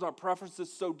long becomes our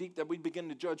preferences so deep that we begin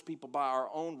to judge people by our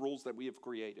own rules that we have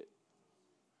created.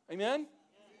 Amen?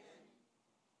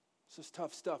 This is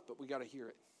tough stuff, but we got to hear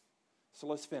it. So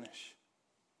let's finish.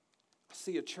 I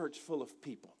see a church full of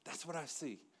people. That's what I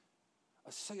see. I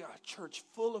see a church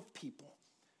full of people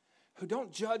who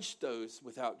don't judge those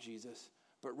without Jesus,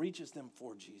 but reaches them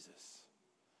for Jesus.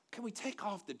 Can we take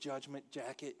off the judgment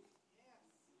jacket?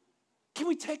 Can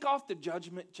we take off the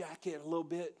judgment jacket a little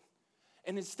bit?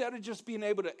 And instead of just being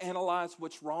able to analyze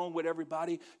what's wrong with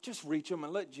everybody, just reach them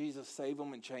and let Jesus save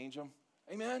them and change them.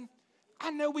 Amen? I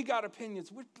know we got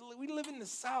opinions. We live in the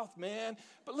South, man.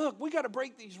 But look, we got to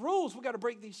break these rules. We got to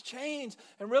break these chains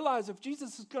and realize if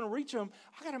Jesus is going to reach them,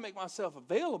 I got to make myself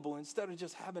available instead of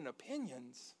just having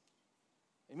opinions.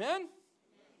 Amen?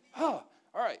 Huh.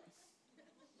 All right.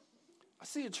 I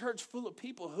see a church full of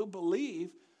people who believe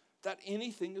that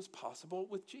anything is possible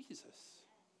with Jesus.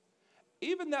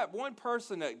 Even that one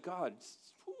person that God,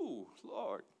 ooh,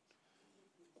 Lord,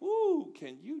 ooh,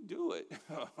 can you do it?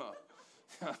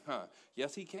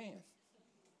 Yes, he can.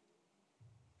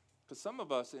 Because some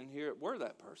of us in here, we're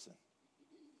that person.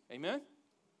 Amen?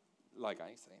 Like, I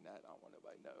ain't saying that. I don't want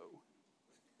nobody to know.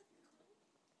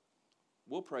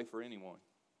 We'll pray for anyone.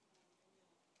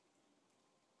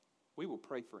 We will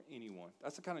pray for anyone.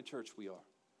 That's the kind of church we are.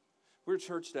 We're a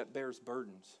church that bears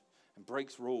burdens and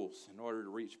breaks rules in order to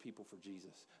reach people for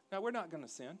Jesus. Now, we're not going to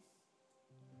sin.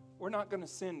 We're not going to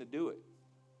sin to do it.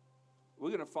 We're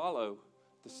going to follow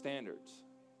the standards.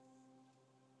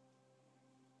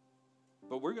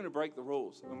 But we're going to break the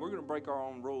rules. And we're going to break our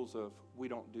own rules of we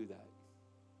don't do that.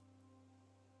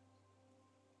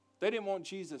 They didn't want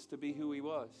Jesus to be who he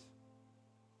was.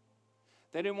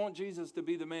 They didn't want Jesus to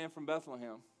be the man from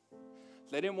Bethlehem.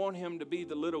 They didn't want him to be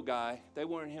the little guy. They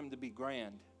wanted him to be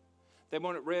grand. They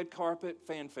wanted red carpet,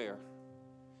 fanfare.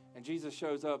 And Jesus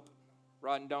shows up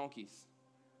riding donkeys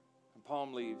and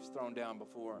palm leaves thrown down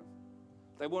before him.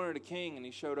 They wanted a king, and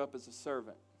he showed up as a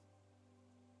servant.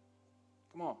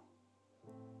 Come on.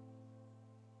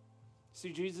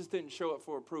 See, Jesus didn't show up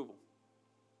for approval.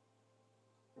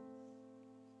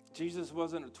 Jesus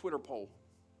wasn't a Twitter poll.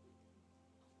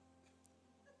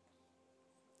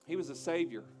 He was a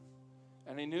Savior.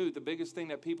 And he knew the biggest thing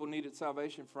that people needed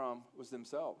salvation from was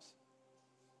themselves.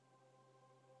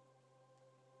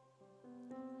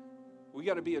 We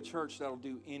got to be a church that'll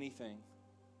do anything.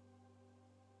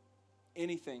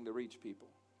 Anything to reach people.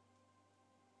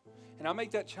 And I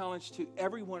make that challenge to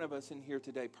every one of us in here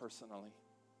today personally.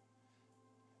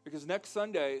 Because next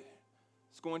Sunday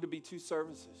is going to be 2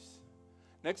 services.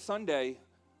 Next Sunday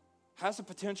has the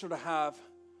potential to have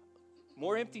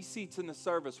more empty seats in the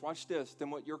service, watch this, than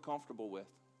what you're comfortable with.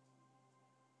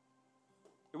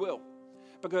 It will.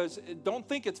 Because don't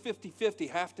think it's 50-50.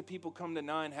 Half the people come to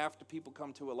 9, half the people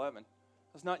come to 11.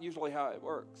 That's not usually how it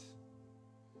works.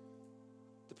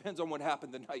 Depends on what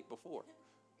happened the night before.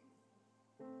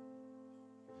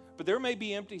 But there may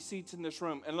be empty seats in this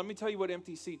room. And let me tell you what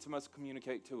empty seats must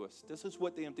communicate to us. This is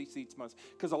what the empty seats must.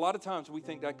 Because a lot of times we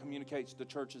think that communicates the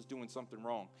church is doing something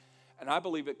wrong. And I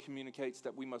believe it communicates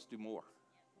that we must do more.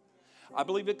 I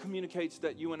believe it communicates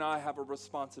that you and I have a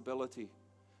responsibility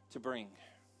to bring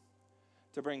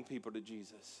people to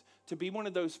Jesus. To be one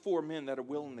of those 4 men that are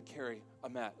willing to carry a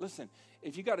mat. Listen,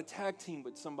 if you got a tag team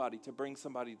with somebody to bring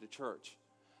somebody to church,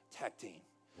 tag team.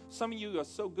 Some of you are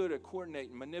so good at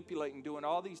coordinating, manipulating, doing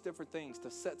all these different things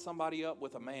to set somebody up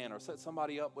with a man or set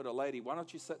somebody up with a lady. Why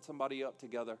don't you set somebody up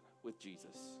together with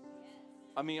Jesus?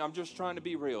 I mean, I'm just trying to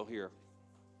be real here.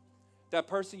 That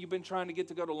person you've been trying to get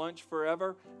to go to lunch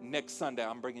forever, next Sunday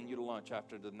I'm bringing you to lunch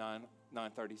after the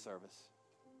 9:30 service.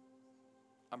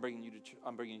 I'm bringing you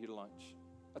to lunch.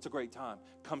 That's a great time.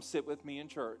 Come sit with me in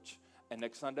church, and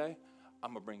next Sunday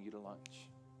I'm going to bring you to lunch.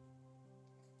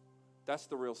 That's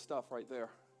the real stuff right there.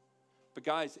 But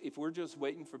guys, if we're just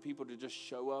waiting for people to just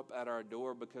show up at our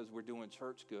door because we're doing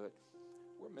church good,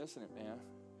 we're missing it, man.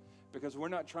 Because we're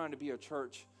not trying to be a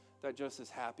church that just is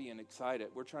happy and excited.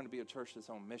 We're trying to be a church that's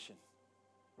on mission.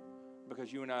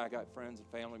 Because you and I got friends and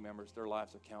family members, their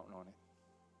lives are counting on it.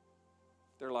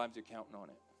 Their lives are counting on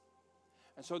it.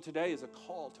 And so today is a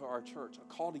call to our church,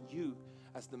 a call to you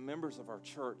as the members of our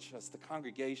church, as the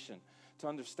congregation, to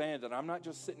understand that I'm not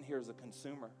just sitting here as a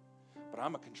consumer, but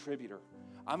I'm a contributor.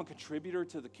 I'm a contributor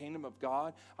to the kingdom of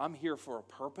God. I'm here for a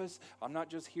purpose. I'm not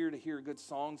just here to hear good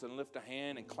songs and lift a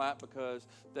hand and clap because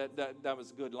that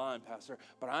was a good line, Pastor.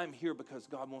 But I'm here because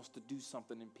God wants to do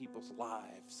something in people's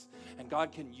lives. And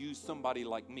God can use somebody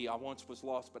like me. I once was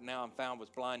lost, but now I'm found,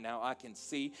 was blind. Now I can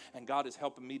see. And God is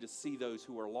helping me to see those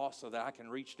who are lost so that I can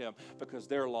reach them because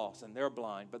they're lost and they're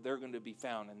blind, but they're going to be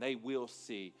found and they will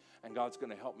see. And God's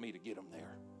going to help me to get them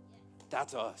there.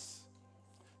 That's us.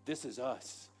 This is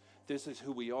us. This is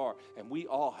who we are, and we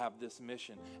all have this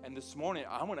mission. And this morning,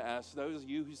 I want to ask those of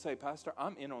you who say, Pastor,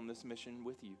 I'm in on this mission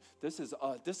with you. This is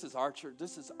our church.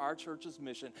 This is our church's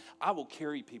mission. I will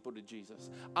carry people to Jesus.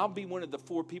 I'll be one of the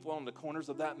 4 people on the corners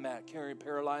of that mat carrying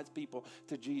paralyzed people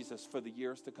to Jesus for the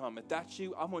years to come. If that's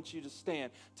you, I want you to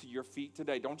stand to your feet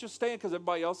today. Don't just stand because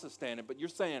everybody else is standing, but you're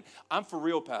saying, I'm for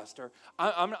real, Pastor.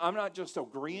 I'm not just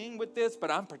agreeing with this, but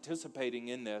I'm participating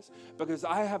in this because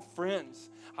I have friends.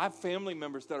 I have family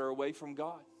members that are away from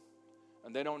God,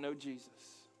 and they don't know Jesus.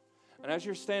 And as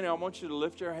you're standing, I want you to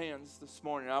lift your hands this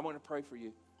morning. I want to pray for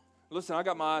you. Listen, I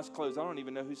got my eyes closed. I don't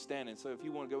even know who's standing, so if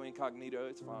you want to go incognito,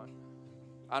 it's fine.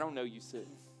 I don't know you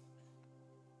sitting.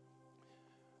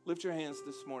 Lift your hands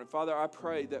this morning. Father, I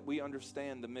pray that we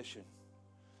understand the mission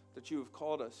that you have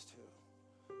called us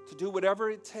to do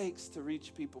whatever it takes to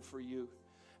reach people for you.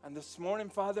 And this morning,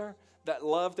 Father, that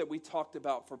love that we talked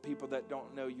about for people that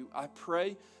don't know you, I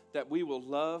pray that we will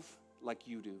love like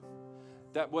you do.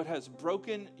 That what has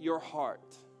broken your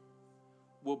heart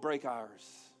will break ours.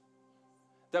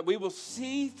 That we will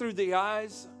see through the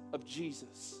eyes of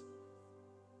Jesus.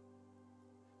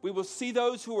 We will see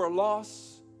those who are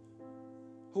lost,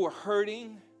 who are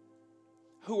hurting,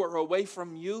 who are away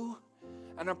from you.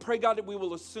 And I pray, God, that we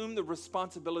will assume the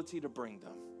responsibility to bring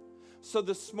them. So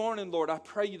this morning, Lord, I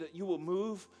pray that you will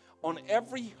move on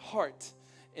every heart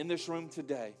in this room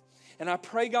today. And I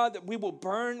pray, God, that we will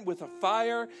burn with a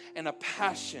fire and a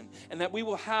passion, and that we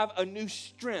will have a new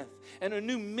strength and a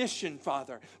new mission,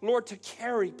 Father, Lord, to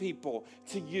carry people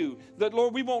to you. That,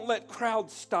 Lord, we won't let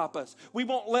crowds stop us. We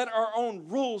won't let our own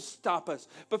rules stop us.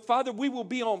 But, Father, we will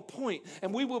be on point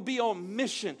and we will be on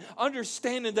mission,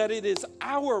 understanding that it is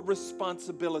our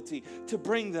responsibility to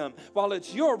bring them, while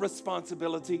it's your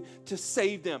responsibility to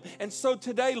save them. And so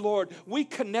today, Lord, we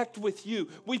connect with you.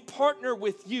 We partner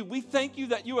with you. We thank you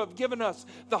that you have given us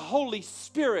the Holy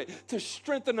Spirit to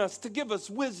strengthen us, to give us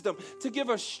wisdom, to give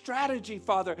us strategy,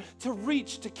 Father, to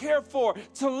reach, to care for,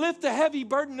 to lift the heavy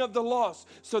burden of the lost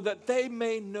so that they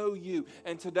may know you.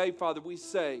 And today, Father, we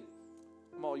say,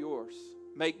 I'm all yours.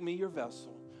 Make me your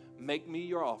vessel. Make me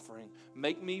your offering.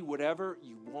 Make me whatever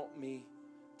you want me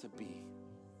to be.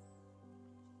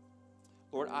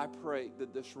 Lord, I pray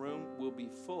that this room will be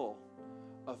full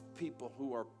of people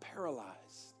who are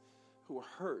paralyzed, who are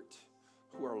hurt,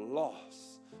 who are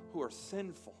lost, who are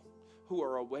sinful, who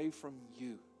are away from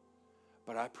you.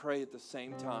 But I pray at the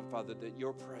same time, Father, that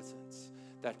your presence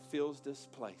that fills this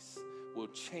place will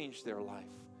change their life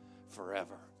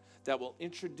forever, that will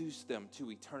introduce them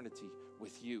to eternity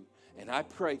with you. And I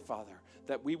pray, Father,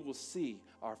 that we will see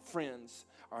our friends,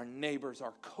 our neighbors,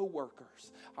 our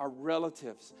co-workers, our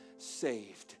relatives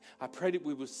saved. I pray that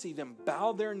we will see them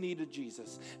bow their knee to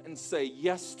Jesus and say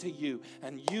yes to you,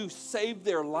 and you save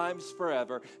their lives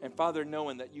forever. And Father,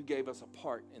 knowing that you gave us a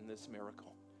part in this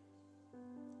miracle.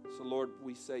 So Lord,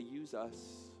 we say, use us.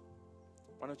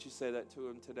 Why don't you say that to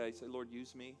him today? Say, Lord,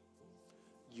 use me.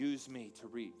 Use me to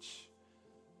reach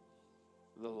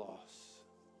the lost.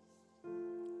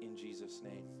 In Jesus'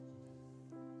 name,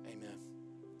 amen.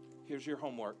 Here's your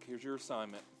homework. Here's your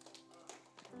assignment.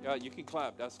 Yeah, you can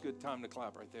clap. That's a good time to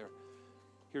clap right there.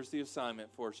 Here's the assignment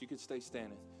for us. You can stay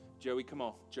standing. Joey, come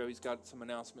on. Joey's got some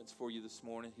announcements for you this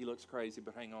morning. He looks crazy,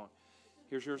 but hang on.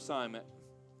 Here's your assignment.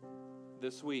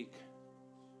 This week,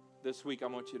 I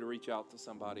want you to reach out to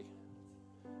somebody.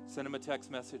 Send them a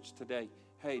text message today.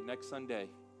 Hey, next Sunday,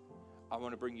 I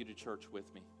want to bring you to church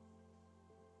with me.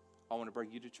 I want to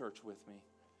bring you to church with me.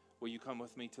 Will you come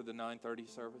with me to the 9:30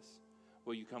 service?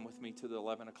 Will you come with me to the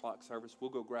 11 o'clock service?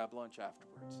 We'll go grab lunch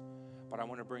afterwards. But I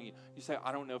want to bring you. You say,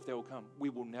 I don't know if they will come. We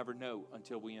will never know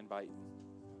until we invite them.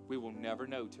 We will never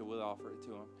know till we offer it to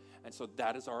them. And so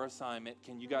that is our assignment.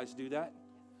 Can you guys do that?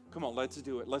 Come on, let's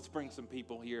do it. Let's bring some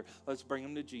people here. Let's bring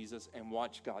them to Jesus and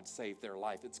watch God save their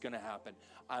life. It's going to happen.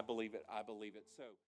 I believe it. I believe it. So.